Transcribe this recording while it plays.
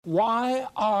Why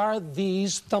are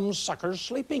these thumbsuckers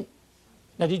sleeping?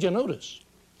 Now, did you notice?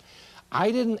 I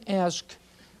didn't ask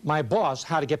my boss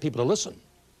how to get people to listen.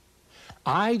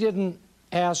 I didn't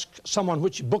ask someone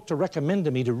which book to recommend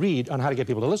to me to read on how to get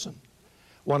people to listen.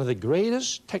 One of the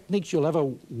greatest techniques you'll ever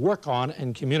work on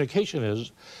in communication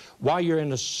is, while you're in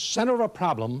the center of a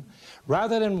problem,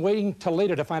 rather than waiting till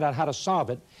later to find out how to solve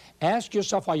it, ask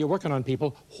yourself while you're working on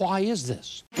people, why is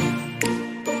this?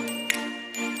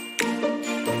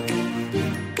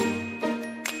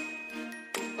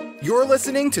 You're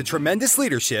listening to Tremendous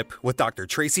Leadership with Dr.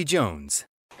 Tracy Jones.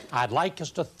 I'd like us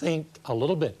to think a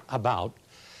little bit about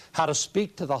how to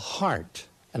speak to the heart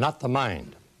and not the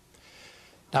mind.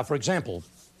 Now, for example,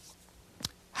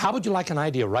 how would you like an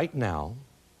idea right now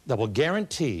that will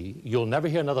guarantee you'll never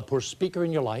hear another poor speaker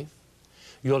in your life,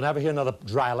 you'll never hear another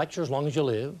dry lecture as long as you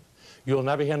live, you'll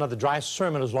never hear another dry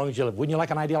sermon as long as you live? Wouldn't you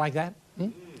like an idea like that?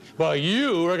 Well,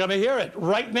 you are going to hear it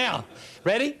right now.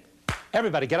 Ready?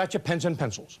 Everybody, get out your pens and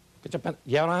pencils. Get your pen.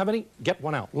 You don't have any? Get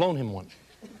one out. Loan him one.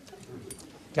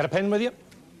 Got a pen with you?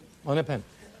 Loan a pen.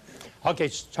 Okay,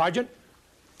 Sergeant.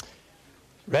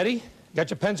 Ready?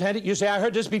 Got your pens handy? You say, I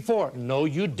heard this before. No,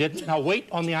 you didn't. Now wait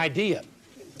on the idea.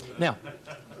 Now,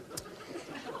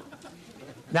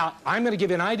 I'm going to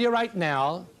give you an idea right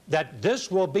now that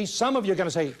this will be, some of you are going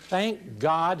to say, thank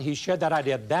God he shared that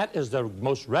idea. That is the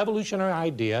most revolutionary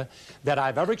idea that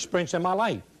I've ever experienced in my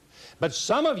life. But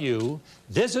some of you,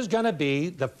 this is going to be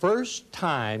the first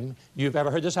time you've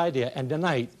ever heard this idea, and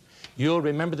tonight you'll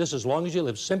remember this as long as you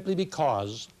live simply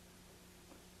because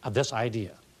of this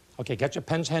idea. Okay, get your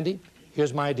pens handy.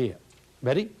 Here's my idea.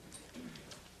 Ready?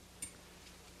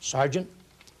 Sergeant,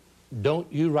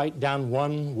 don't you write down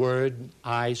one word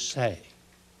I say.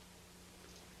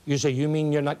 You say, you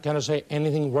mean you're not going to say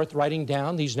anything worth writing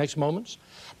down these next moments?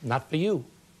 Not for you.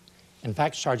 In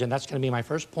fact, Sergeant, that's going to be my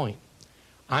first point.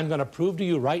 I'm going to prove to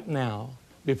you right now,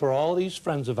 before all these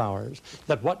friends of ours,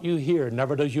 that what you hear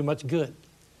never does you much good.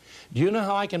 Do you know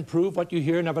how I can prove what you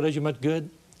hear never does you much good?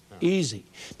 No. Easy.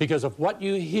 Because if what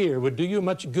you hear would do you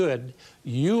much good,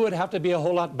 you would have to be a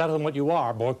whole lot better than what you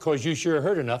are, because you sure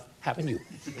heard enough, haven't you?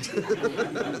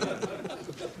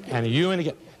 And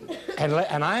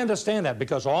I understand that,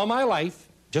 because all my life,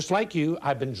 just like you,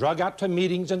 I've been drug out to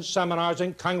meetings and seminars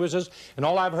and congresses, and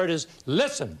all I've heard is,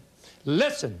 listen,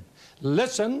 listen,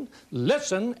 listen,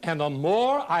 listen, and the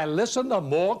more I listened, the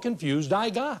more confused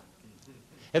I got.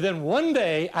 And then one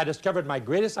day, I discovered my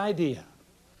greatest idea.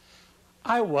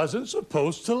 I wasn't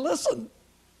supposed to listen.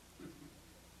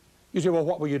 You say, well,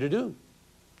 what were you to do?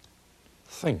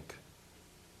 Think.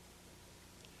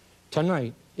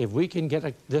 Tonight, if we can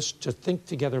get this to think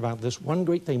together about this one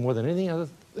great thing more than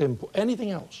anything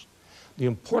else, the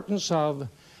importance of,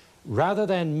 rather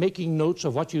than making notes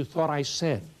of what you thought I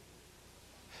said.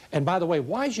 And by the way,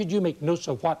 why should you make notes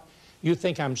of what you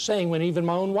think I'm saying when even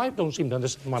my own wife don't seem to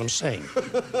understand what I'm saying?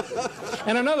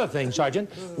 And another thing,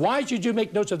 Sergeant, why should you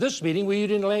make notes of this meeting when you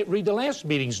didn't read the last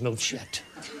meeting's notes yet?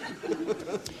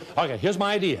 Okay, here's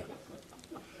my idea.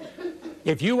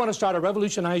 If you want to start a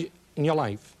revolution in your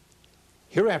life,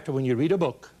 hereafter, when you read a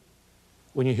book,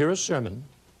 when you hear a sermon,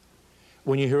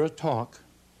 when you hear a talk,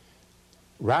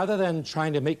 rather than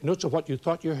trying to make notes of what you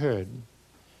thought you heard,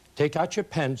 take out your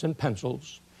pens and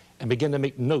pencils and begin to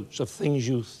make notes of things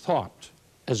you thought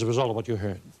as a result of what you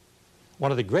heard. One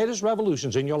of the greatest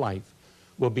revolutions in your life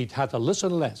will be how to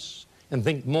listen less and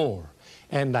think more.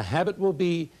 And the habit will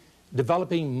be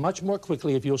developing much more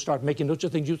quickly if you'll start making notes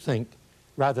of things you think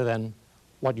rather than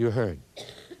what you heard.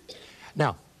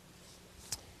 Now,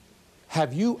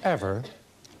 have you ever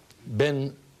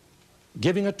been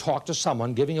giving a talk to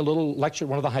someone, giving a little lecture at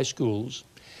one of the high schools,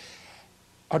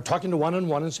 or talking to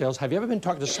one-on-one in sales? Have you ever been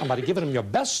talking to somebody, giving them your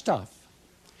best stuff,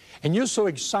 and you're so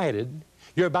excited,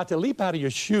 you're about to leap out of your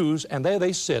shoes, and there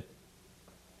they sit.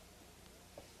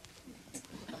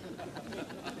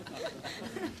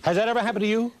 Has that ever happened to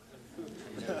you?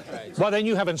 Well, then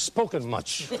you haven't spoken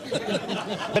much.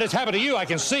 But it's happened to you, I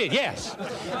can see it, yes.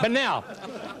 But now,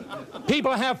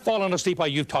 people have fallen asleep while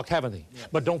you've talked, haven't they?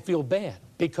 But don't feel bad,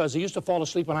 because they used to fall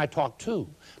asleep when I talked too,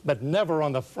 but never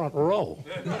on the front row.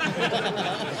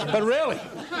 But really.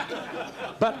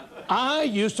 But I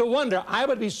used to wonder, I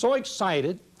would be so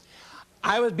excited,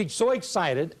 I'd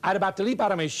about to leap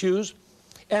out of my shoes,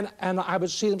 and I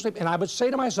would see them sleep, and I would say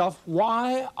to myself,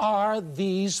 why are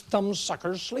these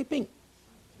thumbsuckers sleeping?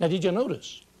 Now, did you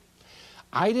notice?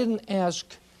 I didn't ask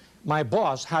my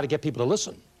boss how to get people to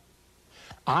listen.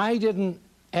 I didn't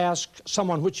ask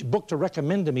someone which book to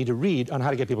recommend to me to read on how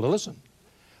to get people to listen.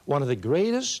 One of the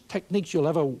greatest techniques you'll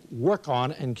ever work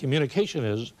on in communication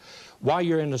is, while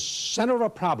you're in the center of a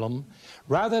problem,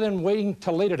 rather than waiting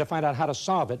till later to find out how to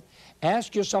solve it,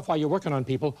 ask yourself while you're working on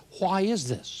people, why is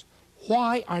this?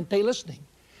 Why aren't they listening?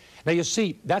 Now, you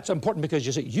see, that's important because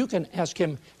you see, you can ask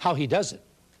him how he does it,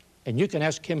 and you can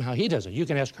ask him how he does it. You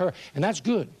can ask her, and that's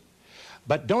good.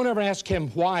 But don't ever ask him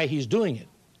why he's doing it,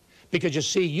 because you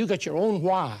see, you got your own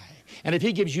why. And if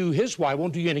he gives you his why, it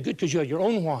won't do you any good because you have your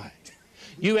own why.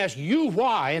 You ask you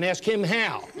why and ask him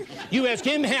how. You ask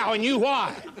him how and you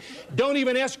why. Don't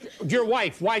even ask your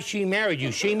wife why she married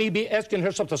you. She may be asking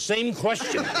herself the same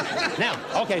question. Now,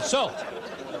 okay, so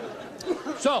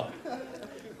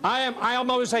I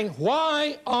am always saying,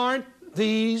 why aren't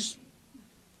these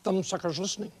thumbsuckers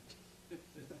listening?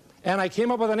 And I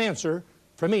came up with an answer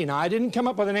for me. Now, I didn't come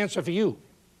up with an answer for you.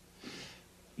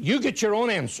 You get your own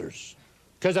answers.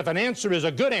 Because if an answer is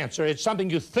a good answer, it's something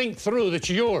you think through that's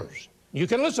yours. You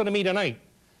can listen to me tonight,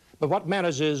 but what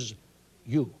matters is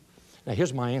you. Now,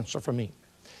 here's my answer for me.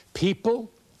 People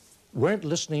weren't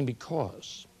listening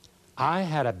because I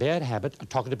had a bad habit of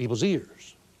talking to people's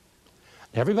ears.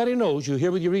 Everybody knows you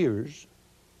hear with your ears,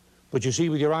 but you see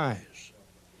with your eyes.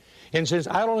 And since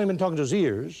I'd only been talking to his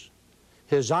ears,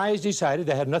 his eyes decided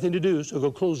they had nothing to do, so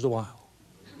go closed a while.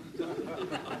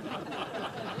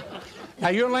 Now,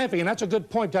 you're laughing, and that's a good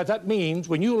point. That means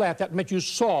when you laughed, that meant you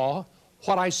saw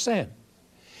what I said.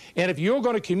 And if you're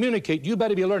going to communicate, you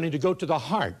better be learning to go to the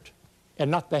heart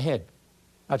and not the head.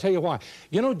 I'll tell you why.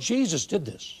 You know, Jesus did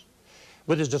this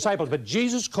with his disciples, but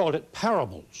Jesus called it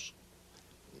parables.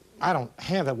 I don't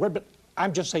have that word, but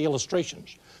I'm just saying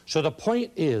illustrations. So the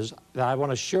point is that I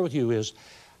want to share with you is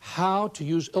how to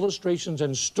use illustrations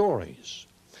and stories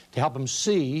to help them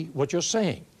see what you're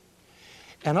saying.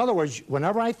 In other words,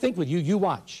 whenever I think with you, you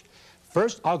watch.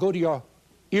 First, I'll go to your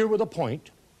ear with a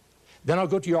point. Then I'll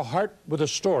go to your heart with a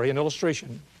story, an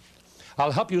illustration.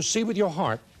 I'll help you see with your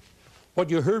heart what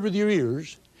you heard with your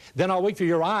ears. Then I'll wait for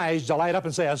your eyes to light up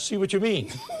and say, I see what you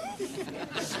mean.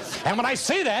 And when I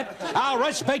say that, I'll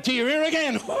rush back to your ear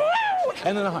again.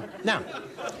 And then the heart.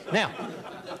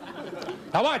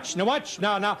 Now watch,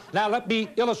 now let me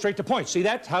illustrate the point. See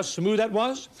that, how smooth that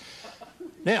was?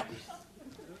 Now,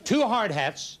 two hard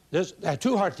hats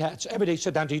every day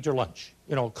sit down to eat their lunch,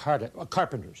 you know,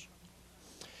 carpenters.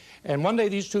 And one day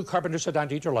these two carpenters sat down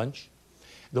to eat their lunch.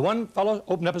 The one fellow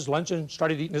opened up his lunch and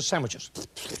started eating his sandwiches.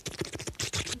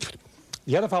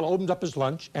 The other fellow opened up his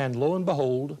lunch, and lo and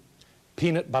behold,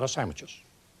 peanut butter sandwiches.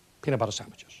 Peanut butter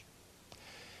sandwiches.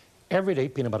 Every day,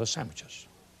 peanut butter sandwiches.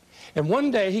 And one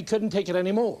day, he couldn't take it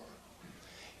anymore.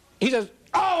 He says,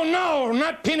 oh, no,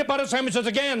 not peanut butter sandwiches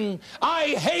again. I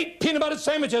hate peanut butter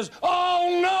sandwiches.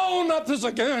 Oh, no, not this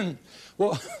again.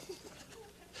 Well,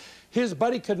 his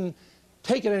buddy couldn't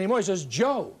take it anymore. He says,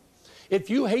 Joe, if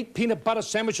you hate peanut butter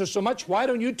sandwiches so much, why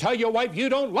don't you tell your wife you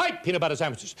don't like peanut butter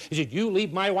sandwiches? He said, you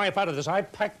leave my wife out of this. I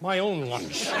packed my own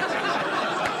lunch.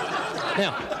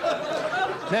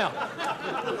 Now,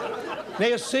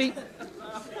 you see,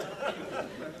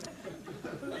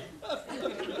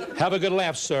 have a good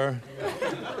laugh, sir.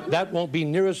 That won't be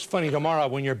near as funny tomorrow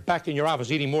when you're back in your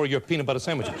office eating more of your peanut butter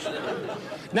sandwiches.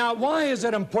 Now, why is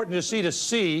it important to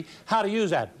see how to use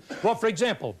that? Well, for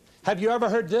example, have you ever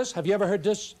heard this? Have you ever heard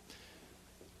this?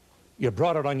 You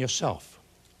brought it on yourself.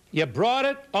 You brought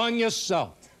it on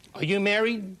yourself. Are you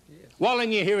married? Yes. Well,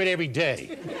 then you hear it every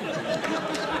day.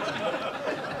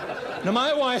 Now,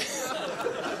 my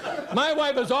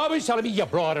wife is always telling me, you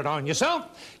brought it on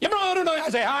yourself. You brought it on. I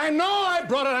say, I know I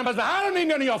brought it on myself. I don't need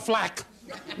none of your flack.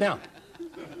 Now,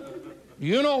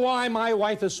 you know why my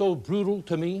wife is so brutal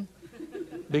to me?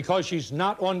 Because she's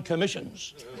not on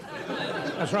commissions.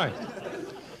 That's right.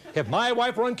 If my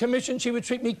wife were on commission, she would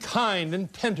treat me kind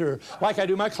and tender like I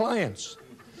do my clients.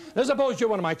 Now, suppose you're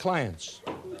one of my clients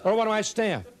or one of my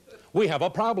staff. We have a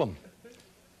problem.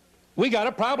 We got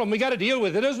a problem. We got to deal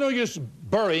with it. There's no use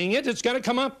burying it. It's got to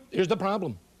come up. Here's the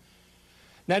problem.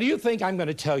 Now, do you think I'm going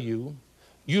to tell you,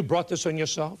 you brought this on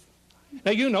yourself?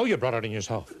 Now, you know you brought it on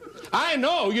yourself. I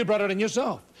know you brought it on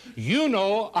yourself. You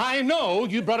know, I know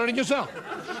you brought it on yourself.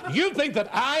 You think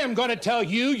that I am going to tell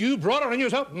you you brought it on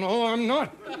yourself? No, I'm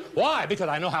not. Why? Because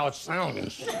I know how it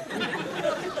sounds.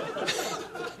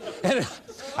 And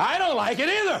I don't like it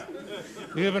either.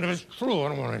 Even if it's true, I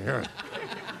don't want to hear it.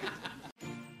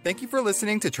 Thank you for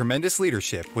listening to Tremendous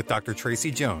Leadership with Dr.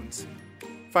 Tracy Jones.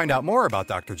 Find out more about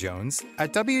Dr. Jones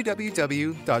at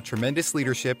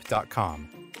www.tremendousleadership.com.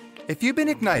 If you've been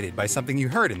ignited by something you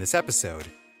heard in this episode,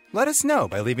 let us know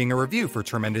by leaving a review for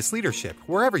Tremendous Leadership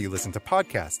wherever you listen to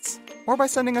podcasts, or by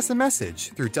sending us a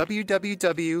message through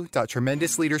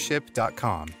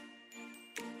www.tremendousleadership.com.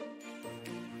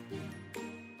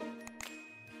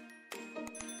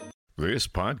 This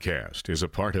podcast is a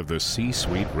part of the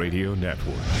C-Suite Radio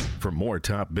Network. For more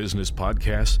top business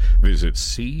podcasts, visit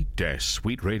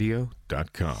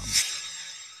c-suiteradio.com.